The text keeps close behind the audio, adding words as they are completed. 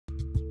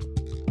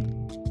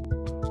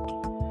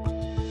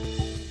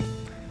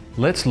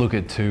Let's look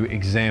at two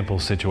example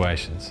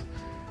situations.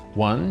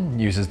 One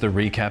uses the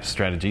RECAPS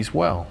strategies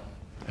well,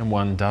 and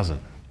one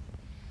doesn't.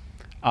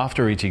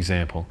 After each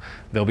example,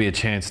 there'll be a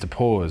chance to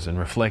pause and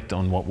reflect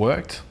on what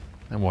worked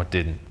and what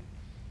didn't.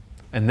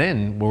 And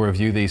then we'll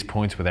review these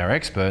points with our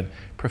expert,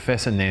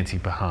 Professor Nancy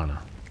Bahana.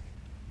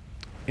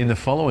 In the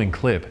following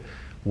clip,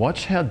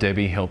 watch how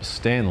Debbie helps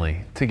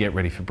Stanley to get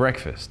ready for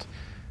breakfast.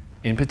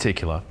 In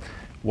particular,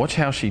 watch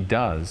how she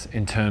does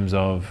in terms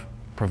of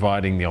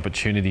providing the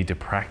opportunity to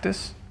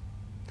practice,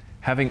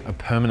 having a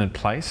permanent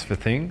place for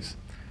things,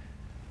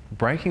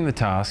 breaking the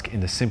task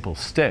into simple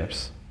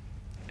steps,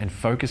 and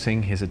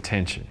focusing his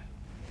attention.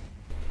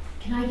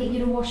 Can I get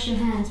you to wash your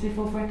hands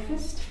before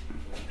breakfast?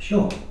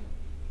 Sure.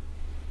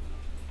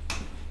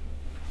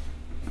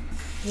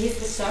 Here's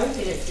the soap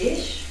in a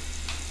dish.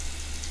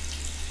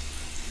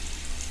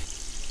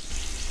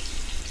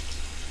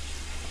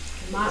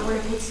 You might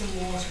want to put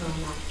some water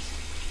on that.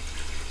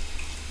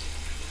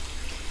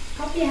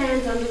 Pop your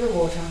hands under the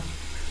water.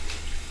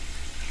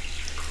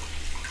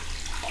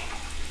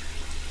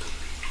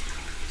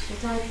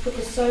 Should I put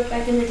the soap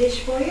back in the dish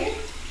for you?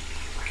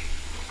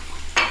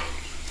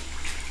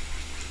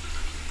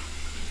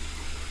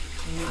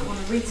 You might want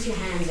to rinse your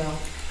hands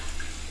off.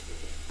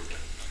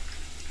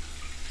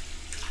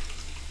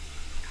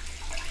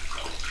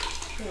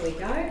 There we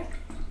go.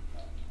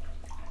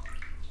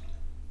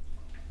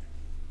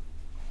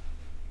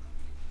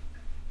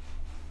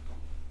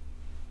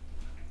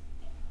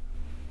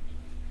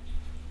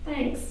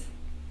 Thanks.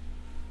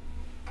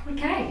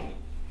 Okay,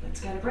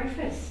 let's go to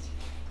breakfast.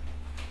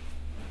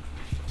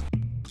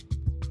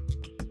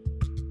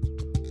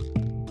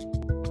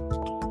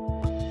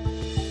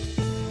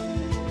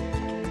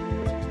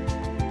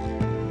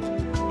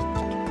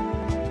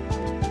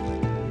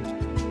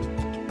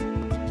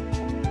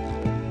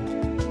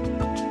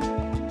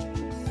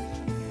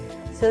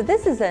 So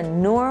this is a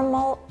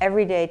normal,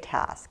 everyday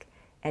task,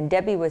 and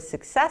Debbie was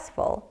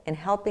successful in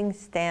helping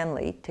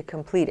Stanley to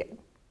complete it.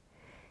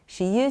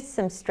 She used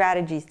some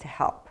strategies to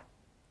help.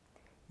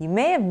 You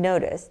may have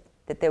noticed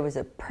that there was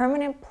a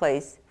permanent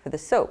place for the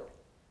soap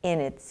in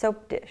its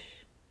soap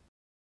dish.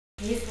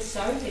 Here's the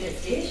soap in a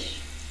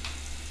dish.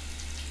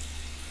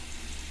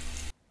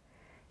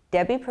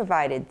 Debbie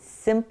provided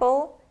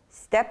simple,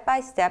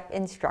 step-by-step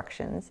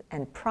instructions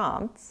and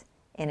prompts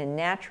in a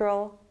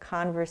natural,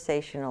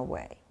 conversational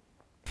way.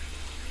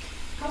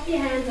 Pop your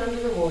hands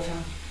under the water.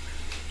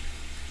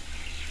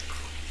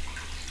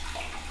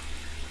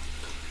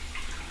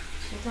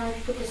 Should I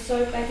put the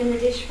soap back in the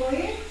dish for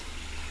you?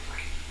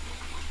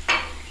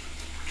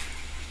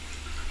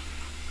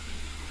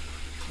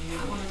 You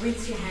might want to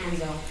rinse your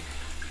hands off.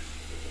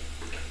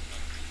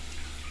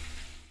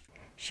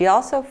 She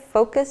also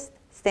focused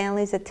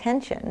Stanley's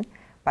attention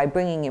by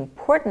bringing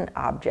important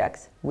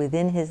objects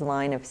within his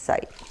line of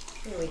sight.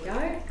 There we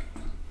go.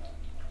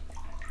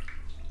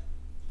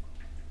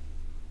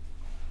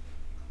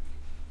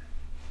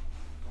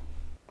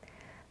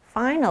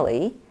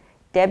 Finally,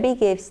 Debbie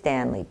gave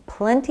Stanley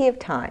plenty of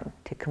time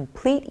to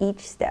complete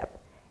each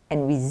step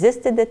and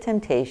resisted the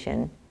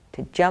temptation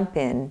to jump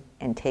in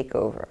and take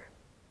over.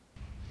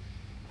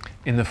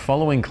 In the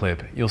following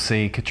clip, you'll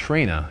see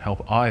Katrina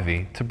help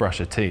Ivy to brush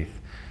her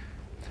teeth.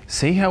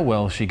 See how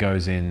well she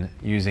goes in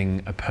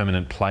using a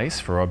permanent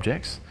place for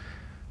objects,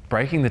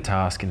 breaking the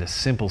task into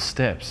simple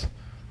steps,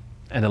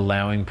 and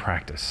allowing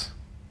practice.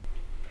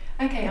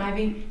 Okay,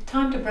 Ivy,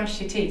 time to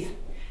brush your teeth.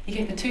 You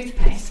get the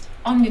toothpaste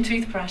on your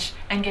toothbrush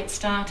and get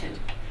started.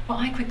 Well,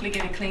 I quickly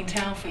get a clean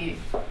towel for you.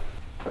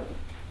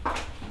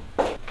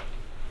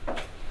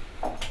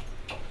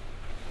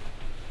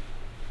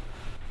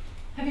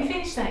 Have you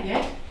finished that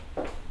yet?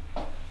 Oh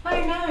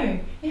no,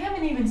 you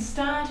haven't even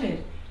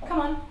started.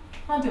 Come on,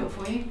 I'll do it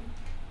for you.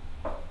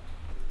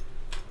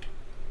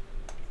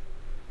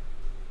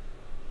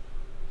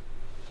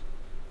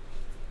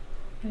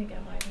 There you go,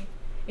 Ivy.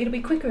 It'll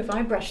be quicker if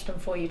I brush them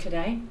for you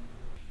today.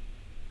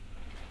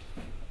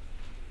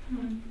 Come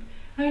on.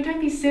 Oh,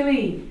 don't be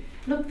silly.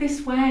 Look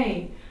this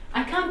way.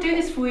 I can't do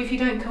this for you if you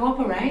don't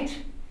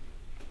cooperate.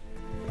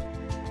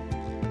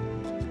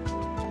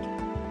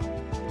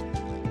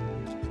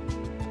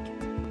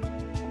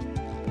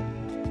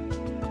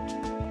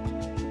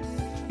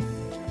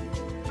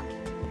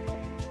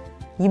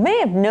 You may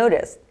have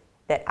noticed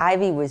that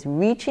Ivy was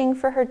reaching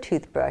for her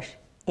toothbrush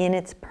in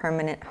its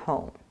permanent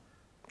home.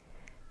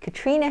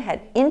 Katrina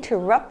had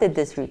interrupted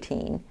this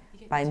routine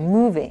by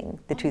moving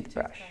the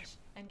toothbrush.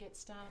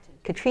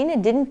 Katrina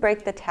didn't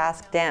break the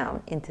task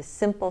down into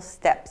simple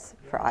steps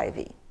for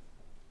Ivy.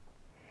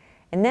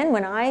 And then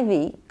when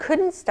Ivy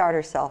couldn't start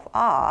herself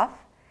off,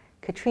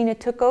 Katrina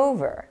took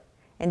over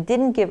and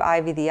didn't give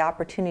Ivy the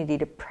opportunity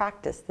to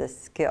practice this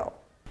skill.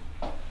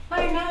 Oh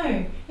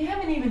no, you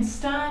haven't even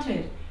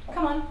started.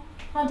 Come on,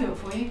 I'll do it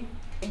for you.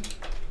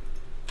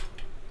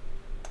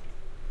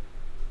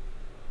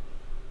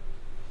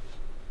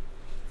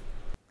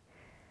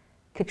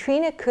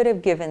 Katrina could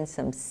have given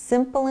some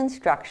simple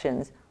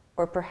instructions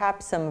or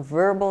perhaps some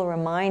verbal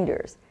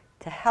reminders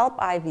to help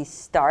Ivy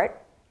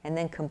start and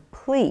then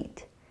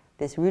complete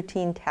this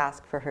routine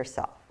task for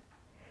herself.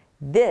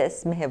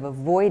 This may have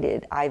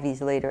avoided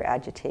Ivy's later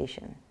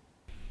agitation.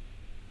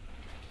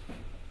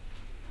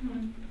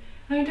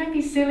 Oh, don't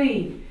be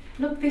silly.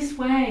 Look this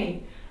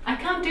way. I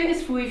can't do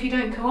this for you if you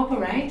don't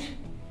cooperate.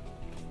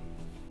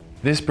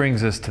 This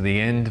brings us to the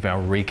end of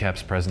our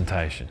RECAPS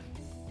presentation.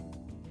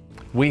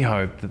 We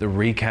hope that the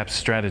RECAPS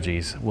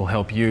strategies will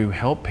help you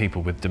help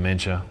people with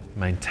dementia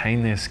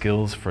maintain their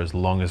skills for as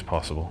long as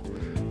possible.